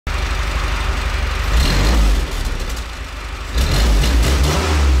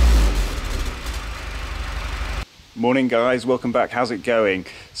Morning guys, welcome back. How's it going?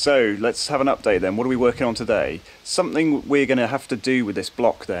 So let's have an update then. What are we working on today? Something we're going to have to do with this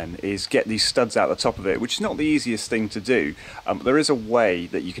block then is get these studs out the top of it, which is not the easiest thing to do. There is a way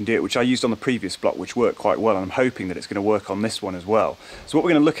that you can do it, which I used on the previous block, which worked quite well, and I'm hoping that it's going to work on this one as well. So what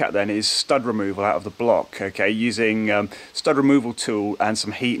we're going to look at then is stud removal out of the block, okay, using stud removal tool and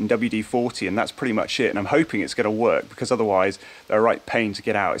some heat and WD-40, and that's pretty much it. And I'm hoping it's going to work, because otherwise they're a right pain to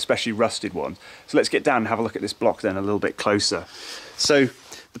get out, especially rusted ones. So let's get down and have a look at this block then a little bit closer. So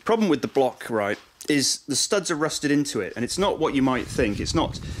the problem with the block, right, is the studs are rusted into it, and it's not what you might think. It's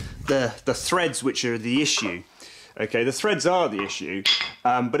not the threads which are the issue. Okay, the threads are the issue,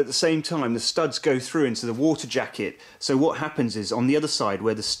 but at the same time the studs go through into the water jacket. So what happens is on the other side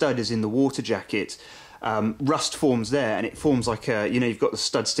where the stud is in the water jacket, rust forms there, and it forms like a, you know, you've got the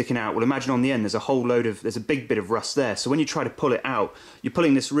stud sticking out. Well, imagine on the end there's a big bit of rust there. So when you try to pull it out, you're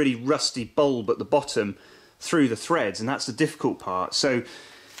pulling this really rusty bulb at the bottom through the threads, and that's the difficult part. So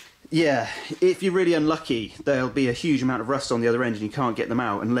yeah, if you're really unlucky, there'll be a huge amount of rust on the other end and you can't get them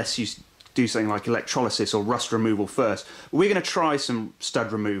out unless you do something like electrolysis or rust removal first. We're going to try some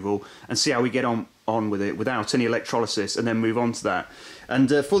stud removal and see how we get on with it without any electrolysis, and then move on to that. And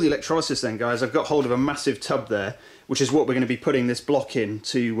for the electrolysis then, guys, I've got hold of a massive tub there, which is what we're going to be putting this block in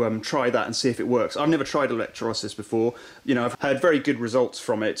to try that and see if it works. I've never tried electrolysis before. You know, I've had very good results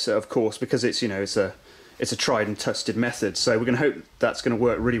from it, of course, because it's, you know, it's a tried and tested method. So we're going to hope that's going to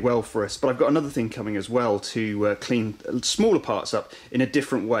work really well for us. But I've got another thing coming as well to clean smaller parts up in a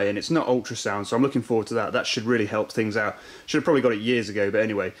different way, and it's not ultrasound, so I'm looking forward to that. That should really help things out. Should have probably got it years ago, but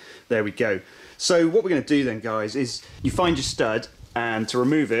anyway, there we go. So what we're going to do then, guys, is you find your stud, and to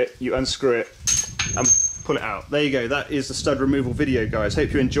remove it, you unscrew it and pull it out. There you go. That is the stud removal video, guys.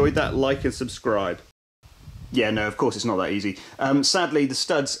 Hope you enjoyed that. Like and subscribe. Yeah, no, of course it's not that easy. Sadly, the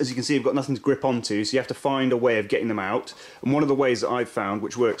studs, as you can see, have got nothing to grip onto, so you have to find a way of getting them out. And one of the ways that I've found,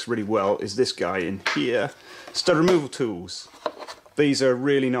 which works really well, is this guy in here. Stud removal tools. These are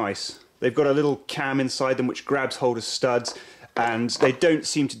really nice. They've got a little cam inside them which grabs hold of studs, and they don't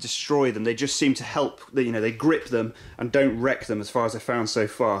seem to destroy them. They just seem to help, you know, they grip them and don't wreck them as far as I've found so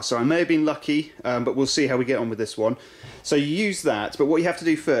far. So I may have been lucky, but we'll see how we get on with this one. So you use that, but what you have to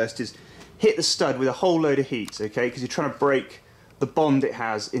do first is hit the stud with a whole load of heat, okay, because you're trying to break the bond it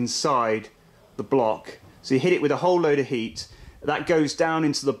has inside the block. So you hit it with a whole load of heat, that goes down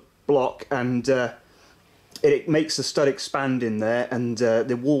into the block, and it makes the stud expand in there, and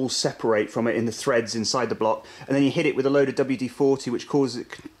the walls separate from it in the threads inside the block, and then you hit it with a load of WD-40, which causes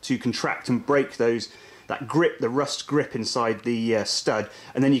it to contract and break that grip, the rust grip inside the stud,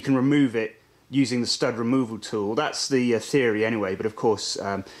 and then you can remove it using the stud removal tool. That's the theory anyway, but of course,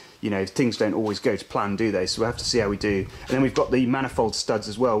 you know, things don't always go to plan, do they? So we'll have to see how we do. And then we've got the manifold studs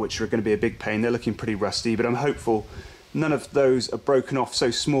as well, which are going to be a big pain. They're looking pretty rusty, but I'm hopeful none of those are broken off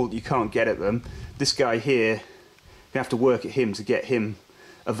so small that you can't get at them. This guy here, we have to work at him to get him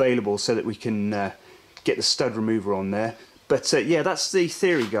available so that we can get the stud remover on there. But yeah, that's the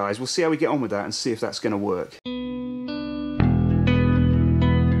theory, guys. We'll see how we get on with that and see if that's going to work.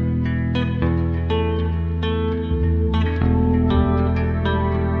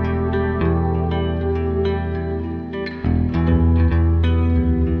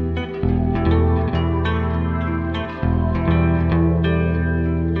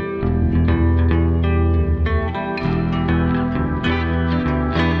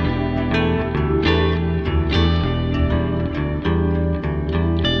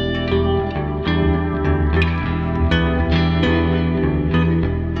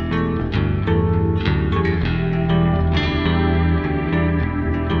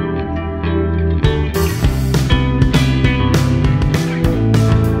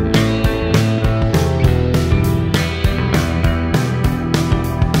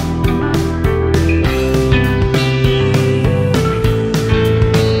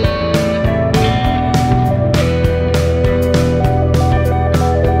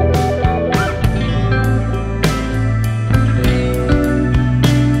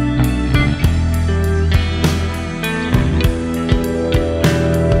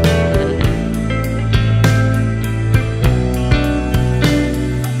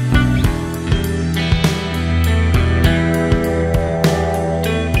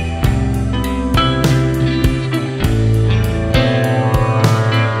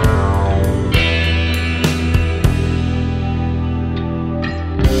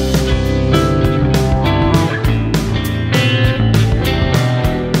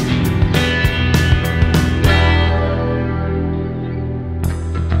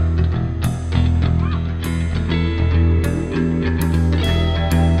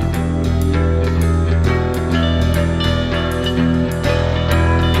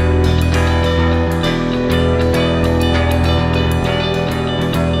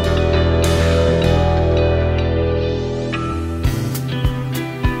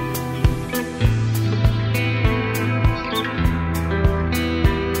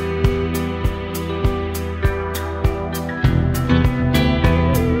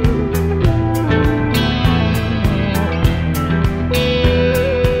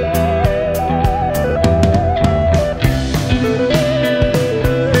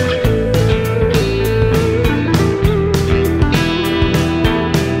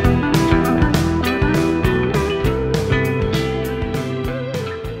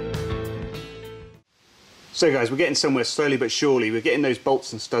 So guys, we're getting somewhere slowly but surely. We're getting those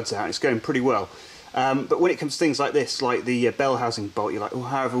bolts and studs out. It's going pretty well. But when it comes to things like this, like the bell housing bolt, you're like, oh,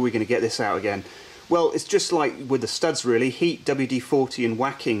 how are we going to get this out again? Well, it's just like with the studs really. Heat, WD-40 and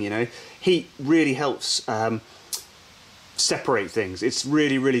whacking, you know. Heat really helps separate things. It's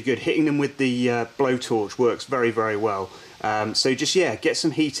really, really good. Hitting them with the blowtorch works very, very well. So just, yeah, get some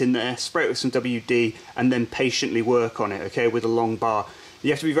heat in there, spray it with some WD, and then patiently work on it, okay, with a long bar. You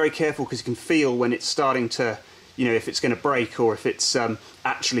have to be very careful because you can feel when it's starting to, you know, if it's going to break or if it's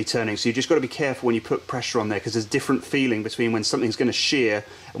actually turning. So you just got to be careful when you put pressure on there, because there's a different feeling between when something's going to shear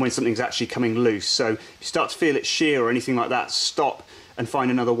and when something's actually coming loose. So if you start to feel it shear or anything like that, stop and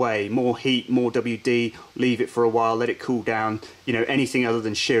find another way. More heat, more WD, leave it for a while, let it cool down, you know, anything other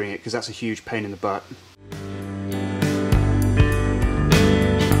than shearing it, because that's a huge pain in the butt.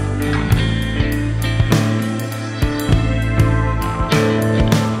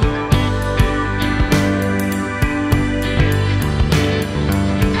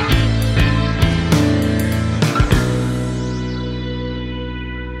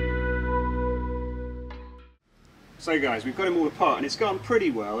 So guys, we've got them all apart and it's gone pretty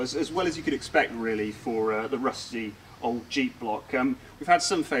well as you could expect really for the rusty old Jeep block. We've had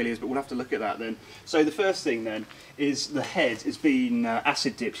some failures, but we'll have to look at that then. So the first thing then is the head has been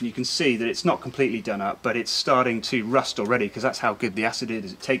acid dipped, and you can see that it's not completely done up, but it's starting to rust already, because that's how good the acid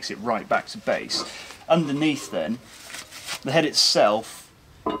is. It takes it right back to base. Underneath then, the head itself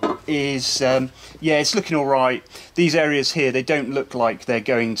is, yeah, it's looking all right. These areas here, they don't look like they're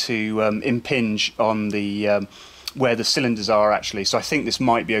going to impinge on the where the cylinders are actually, so I think this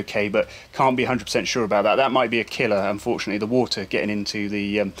might be okay, but can't be 100% sure about that. That might be a killer, unfortunately, the water getting into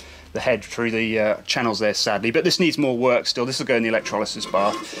the head through the channels there, sadly. But this needs more work still. This will go in the electrolysis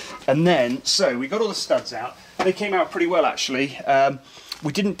bath. And then, so we got all the studs out. They came out pretty well actually.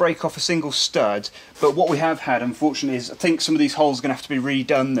 We didn't break off a single stud, but what we have had, unfortunately, is I think some of these holes are going to have to be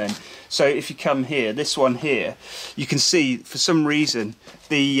redone then. So if you come here, this one here, you can see for some reason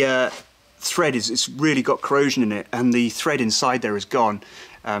the thread it's really got corrosion in it, and the thread inside there is gone.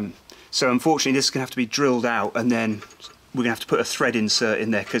 So unfortunately this is going to have to be drilled out, and then we're going to have to put a thread insert in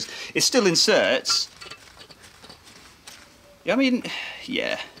there, because it still inserts. I mean,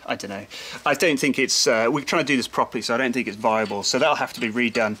 yeah, I don't know. I don't think it's, we're trying to do this properly, so I don't think it's viable. So that'll have to be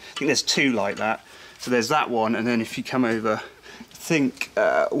redone. I think there's two like that. So there's that one, and then if you come over, I think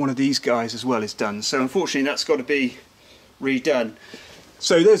one of these guys as well is done. So unfortunately that's got to be redone.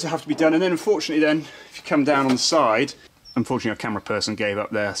 So those have to be done, and then unfortunately then, if you come down on the side, unfortunately our camera person gave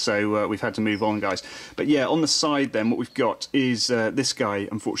up there, so we've had to move on, guys. But yeah, on the side then, what we've got is this guy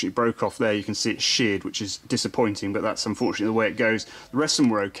unfortunately broke off there. You can see it's sheared, which is disappointing, but that's unfortunately the way it goes. The rest of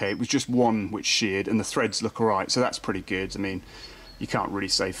them were okay. It was just one which sheared, and the threads look alright, so that's pretty good. I mean, you can't really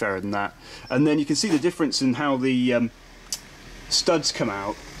say fairer than that. And then you can see the difference in how the studs come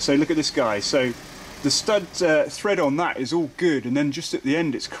out. So look at this guy. So the stud thread on that is all good, and then just at the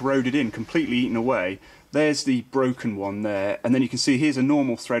end it's corroded in, completely eaten away. There's the broken one there, and then you can see here's a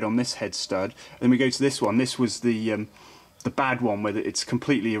normal thread on this head stud, and then we go to this one. This was the bad one where it's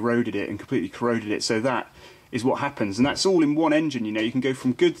completely eroded it and completely corroded it, so that is what happens. And that's all in one engine, you know. You can go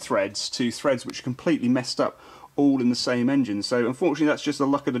from good threads to threads which are completely messed up, all in the same engine. So unfortunately that's just the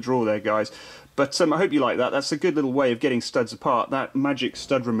luck of the draw there, guys. But I hope you like that. That's a good little way of getting studs apart. That Magic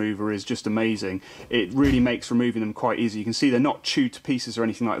stud remover is just amazing. It really makes removing them quite easy. You can see they're not chewed to pieces or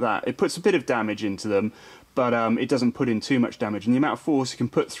anything like that. It puts a bit of damage into them, but it doesn't put in too much damage. And the amount of force you can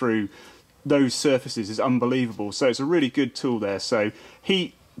put through those surfaces is unbelievable. So it's a really good tool there. So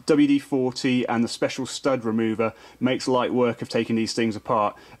heat, WD-40 and the special stud remover makes light work of taking these things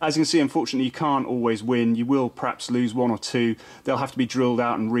apart. As you can see, unfortunately you can't always win. You will perhaps lose one or two. They'll have to be drilled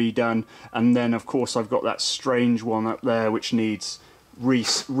out and redone, and then of course I've got that strange one up there which needs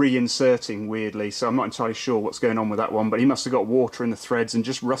reinserting weirdly, so I'm not entirely sure what's going on with that one, but he must have got water in the threads and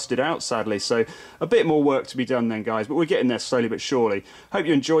just rusted out, sadly. So a bit more work to be done then, guys, but we're getting there slowly but surely. Hope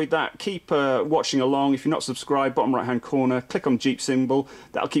you enjoyed that. Keep watching along. If you're not subscribed, bottom right hand corner, click on Jeep symbol.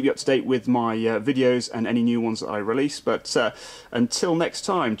 That'll keep you up to date with my videos and any new ones that I release. But until next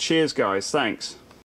time, cheers guys, thanks.